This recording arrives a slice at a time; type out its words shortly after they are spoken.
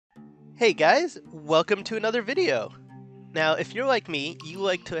Hey guys, welcome to another video. Now, if you're like me, you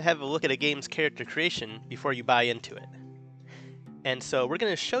like to have a look at a game's character creation before you buy into it. And so we're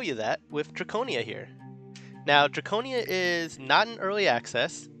going to show you that with Draconia here. Now, Draconia is not in early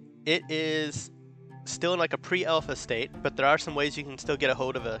access. It is still in like a pre-alpha state, but there are some ways you can still get a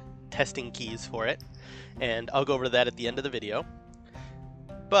hold of testing keys for it. And I'll go over that at the end of the video.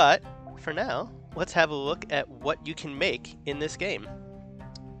 But for now, let's have a look at what you can make in this game.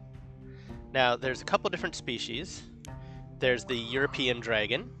 Now, there's a couple different species. There's the European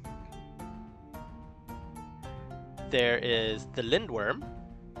dragon. There is the lindworm.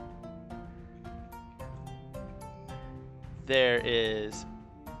 There is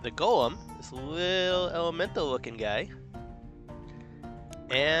the golem, this little elemental looking guy.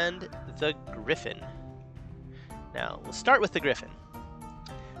 And the griffin. Now, we'll start with the griffin.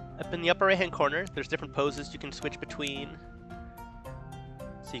 Up in the upper right hand corner, there's different poses you can switch between.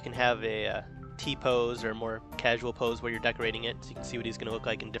 So you can have a T pose or a more casual pose where you're decorating it, so you can see what he's going to look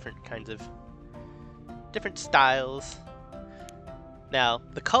like in different kinds of different styles. Now,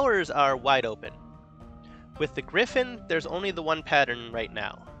 the colors are wide open. With the griffin, there's only the one pattern right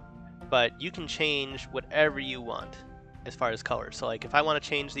now, but you can change whatever you want as far as colors. So like if I want to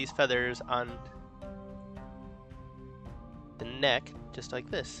change these feathers on the neck, just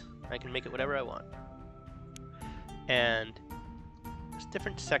like this, I can make it whatever I want. And there's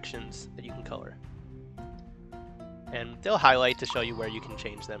different sections that you can color. And they'll highlight to show you where you can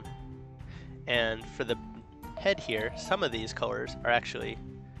change them. And for the head here, some of these colors are actually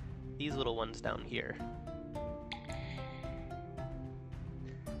these little ones down here.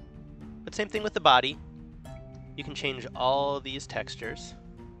 But same thing with the body. You can change all these textures.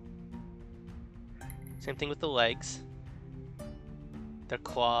 Same thing with the legs, their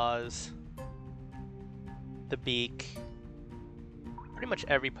claws, the beak, pretty much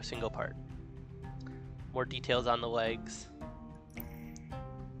every single part. More details on the legs,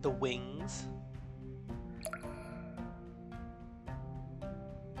 the wings,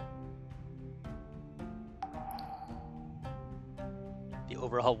 the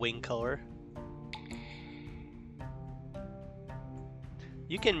overall wing color.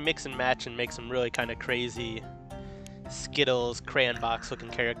 You can mix and match and make some really kind of crazy Skittles, crayon box looking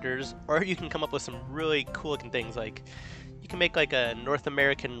characters, or you can come up with some really cool looking things. Like you can make like a North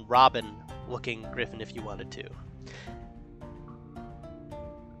American Robin looking griffin if you wanted to.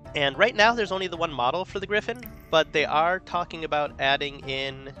 And right now there's only the one model for the griffin, but they are talking about adding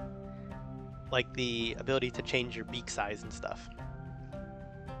in like the ability to change your beak size and stuff.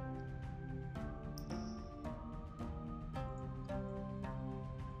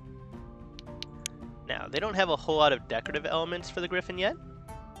 Now, they don't have a whole lot of decorative elements for the griffin yet,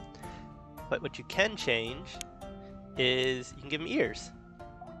 but what you can change is you can give them ears.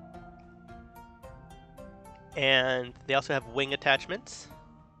 And they also have wing attachments,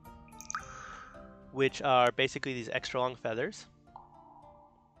 which are basically these extra long feathers.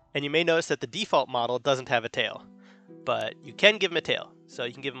 And you may notice that the default model doesn't have a tail, but you can give them a tail. So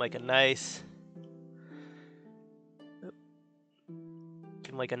you can give them like a nice,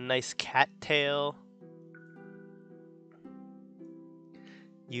 cat tail.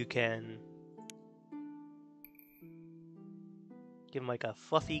 You can give him like a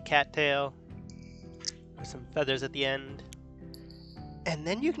fluffy cat tail with some feathers at the end. And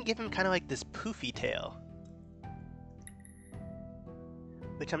then you can give him kind of like this poofy tail,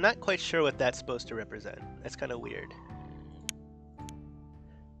 which I'm not quite sure what that's supposed to represent. That's kind of weird.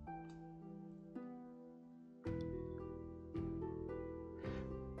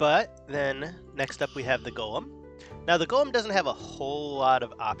 But then next up we have the golem. Now the golem doesn't have a whole lot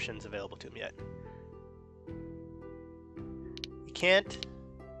of options available to him yet. You can't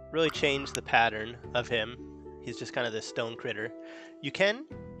really change the pattern of him. He's just kind of this stone critter. You can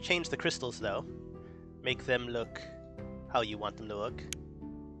change the crystals though. Make them look how you want them to look.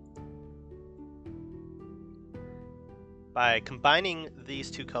 By combining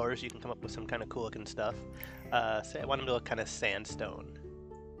these two colors you can come up with some kind of cool looking stuff. Say I want him to look kind of sandstone.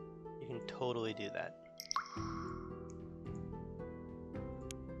 You can totally do that.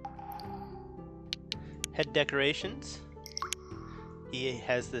 Head decorations. He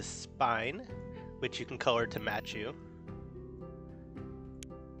has this spine, which you can color to match you.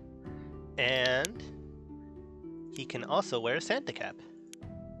 And he can also wear a Santa cap.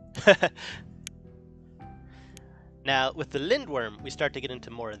 Now, with the lindworm, we start to get into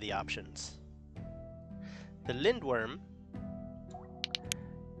more of the options. The lindworm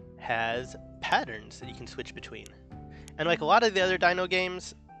has patterns that you can switch between. And like a lot of the other dino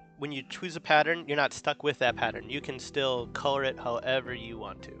games, when you choose a pattern, you're not stuck with that pattern. You can still color it however you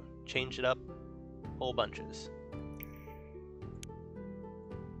want to. Change it up whole bunches.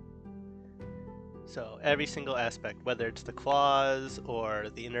 So every single aspect, whether it's the claws or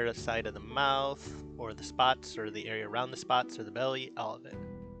the inner side of the mouth or the spots or the area around the spots or the belly, all of it.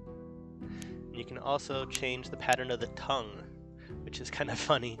 And you can also change the pattern of the tongue, which is kind of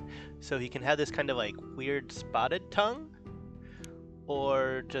funny. So you can have this kind of like weird spotted tongue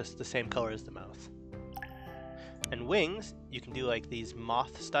or just the same color as the mouth. And wings, you can do like these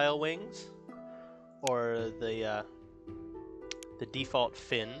moth style wings or the default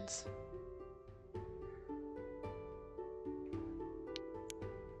fins.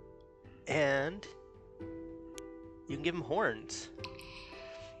 And you can give them horns.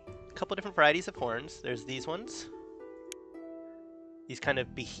 A couple different varieties of horns. There's these ones. These kind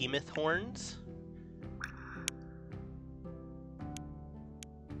of behemoth horns.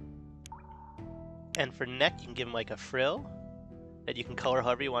 And for neck, you can give them like a frill that you can color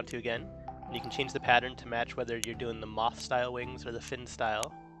however you want to again. And you can change the pattern to match whether you're doing the moth style wings or the fin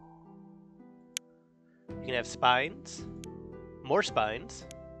style. You can have spines, more spines.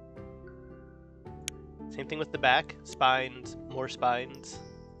 Same thing with the back, spines, more spines.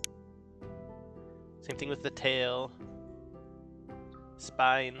 Same thing with the tail,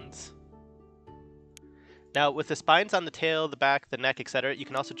 spines. Now with the spines on the tail, the back, the neck, etc., you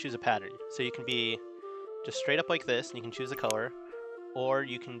can also choose a pattern. So you can be just straight up like this, and you can choose a color, or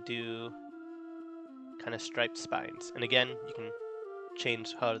you can do kind of striped spines. And again, you can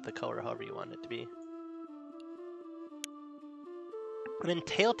change the color however you want it to be. And then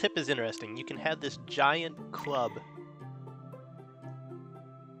tail tip is interesting. You can have this giant club.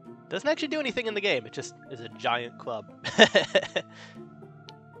 Doesn't actually do anything in the game. It just is a giant club.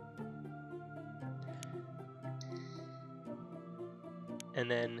 And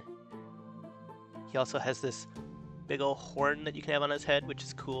then he also has this big old horn that you can have on his head, which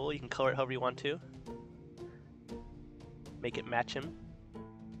is cool. You can color it however you want to. Make it match him.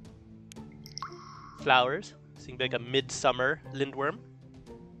 Flowers. So you can make a midsummer lindworm.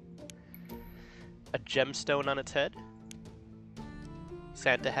 A gemstone on its head.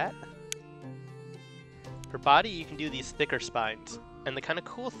 Santa hat. For body, you can do these thicker spines. And the kind of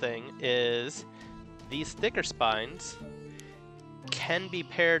cool thing is these thicker spines can be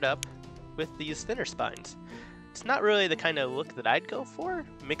paired up with these thinner spines. It's not really the kind of look that I'd go for,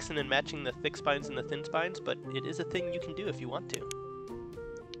 mixing and matching the thick spines and the thin spines, but it is a thing you can do if you want to.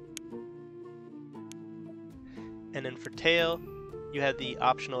 And then for tail, you have the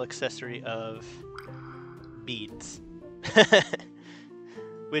optional accessory of beads.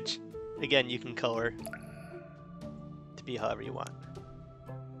 Which, again, you can color to be however you want.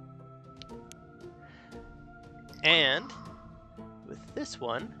 And with this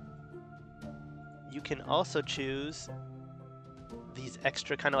one, you can also choose these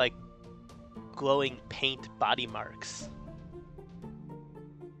extra kind of like glowing paint body marks,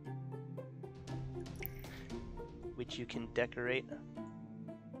 which you can decorate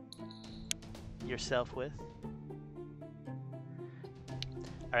yourself with.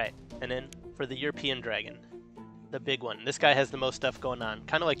 Alright, and then for the European dragon, the big one. This guy has the most stuff going on,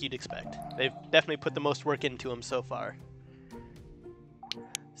 kind of like you'd expect. They've definitely put the most work into him so far.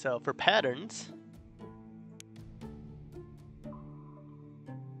 So for patterns,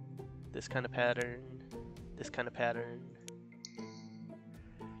 this kind of pattern, this kind of pattern.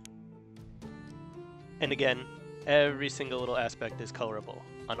 And again, every single little aspect is colorable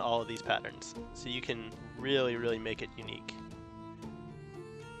on all of these patterns. So you can really, really make it unique.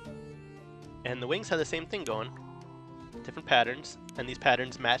 And the wings have the same thing going. Different patterns, and these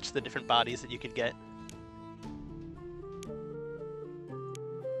patterns match the different bodies that you could get.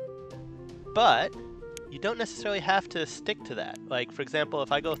 But you don't necessarily have to stick to that. Like, for example,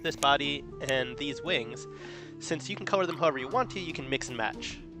 if I go with this body and these wings, since you can color them however you want to, you can mix and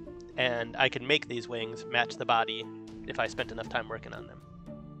match. And I could make these wings match the body if I spent enough time working on them.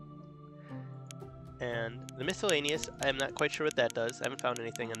 And the miscellaneous, I'm not quite sure what that does. I haven't found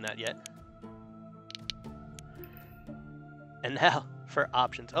anything in that yet. And now for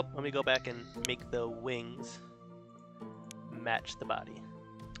options. Oh, let me go back and make the wings match the body.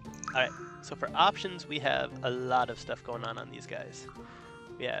 Alright, so for options, we have a lot of stuff going on these guys.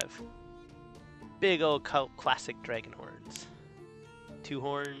 We have big old classic dragon horns. 2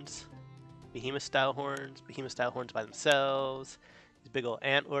 horns, behemoth style horns by themselves, these big old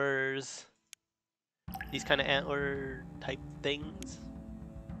antlers, these kind of antler type things,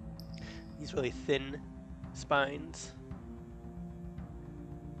 these really thin spines.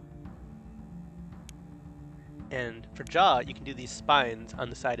 And for jaw, you can do these spines on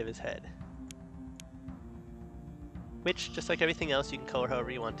the side of his head. Which, just like everything else, you can color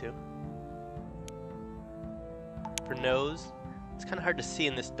however you want to. For nose, it's kind of hard to see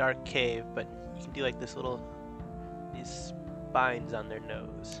in this dark cave, but you can do like this little, these spines on their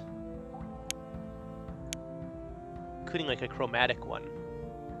nose. Including like a chromatic one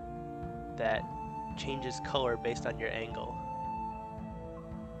that changes color based on your angle.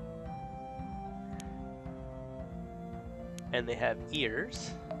 And they have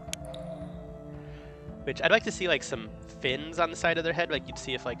ears, which I'd like to see like some fins on the side of their head, like you'd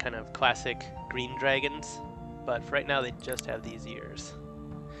see if like kind of classic green dragons, but for right now they just have these ears.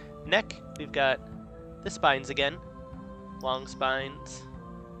 Neck, we've got the spines again, long spines,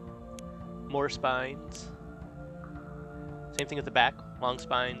 more spines. Same thing with the back, long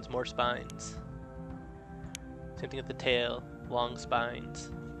spines, more spines. Same thing with the tail, long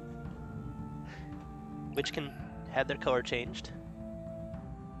spines, which can have their color changed.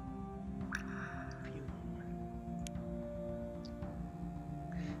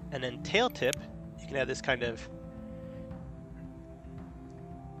 And then tail tip, you can have this kind of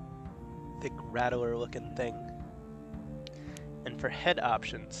thick rattler looking thing. And for head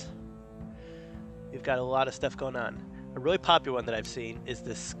options, we've got a lot of stuff going on. A really popular one that I've seen is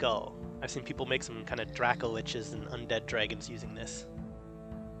this skull. I've seen people make some kind of Dracoliches and undead dragons using this.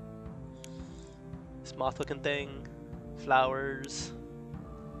 This moth looking thing, flowers,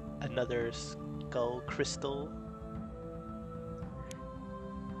 another skull crystal,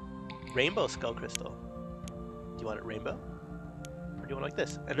 rainbow skull crystal. Do you want it rainbow? Or do you want it like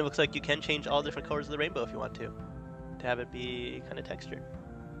this? And it looks like you can change all different colors of the rainbow if you want to have it be kind of textured.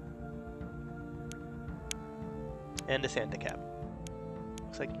 And a Santa cap.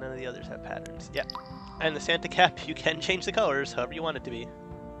 Looks like none of the others have patterns. Yeah. And the Santa cap, you can change the colors however you want it to be.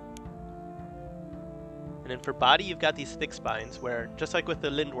 And then for body, you've got these thick spines where, just like with the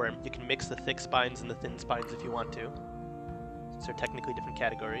lindworm, you can mix the thick spines and the thin spines if you want to. Since they're technically different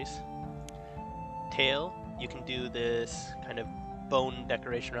categories. Tail, you can do this kind of bone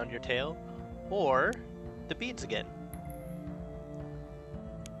decoration around your tail, or the beads again.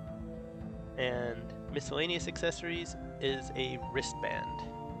 And miscellaneous accessories is a wristband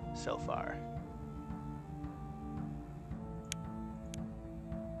so far.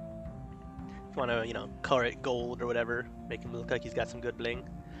 If you want to, you know, color it gold or whatever, make him look like he's got some good bling.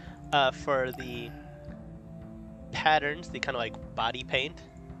 For the patterns, the kind of like body paint,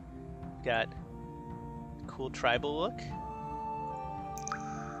 got cool tribal look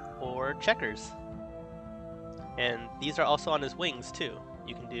or checkers. And these are also on his wings too.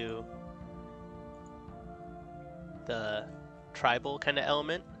 You can do the tribal kind of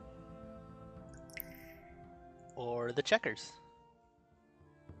element or the checkers.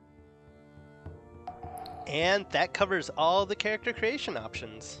 And that covers all the character creation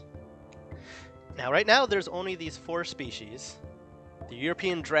options. Now right now there's only these 4 species: the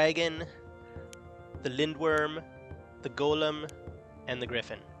European dragon, the lindworm, the golem, and the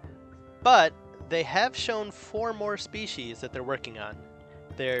griffin. But they have shown 4 more species that they're working on.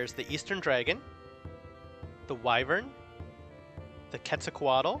 There's the eastern dragon, the wyvern, the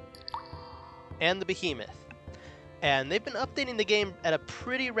quetzalcoatl, and the behemoth. And they've been updating the game at a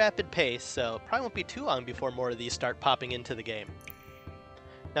pretty rapid pace, so probably won't be too long before more of these start popping into the game.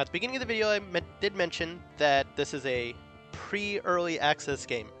 Now at the beginning of the video I did mention that this is a pre-early access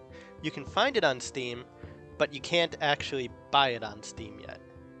game. You can find it on Steam, but you can't actually buy it on Steam yet.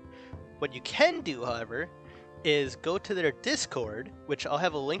 What you can do, however, is go to their Discord, which I'll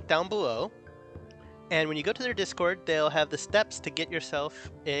have a link down below. And when you go to their Discord, they'll have the steps to get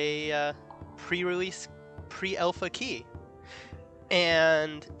yourself a pre-release, pre-alpha key.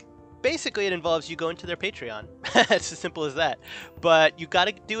 And basically it involves you going to their Patreon. It's as simple as that. But you got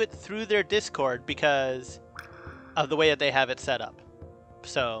to do it through their Discord because of the way that they have it set up.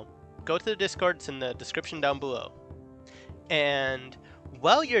 So go to the Discord, it's in the description down below. And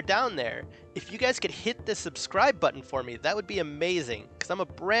while you're down there, if you guys could hit the subscribe button for me, that would be amazing. Because I'm a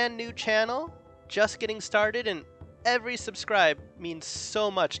brand new channel, just getting started, and every subscribe means so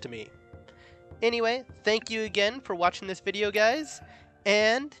much to me. Anyway, thank you again for watching this video, guys,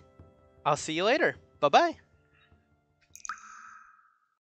 and I'll see you later. Bye-bye.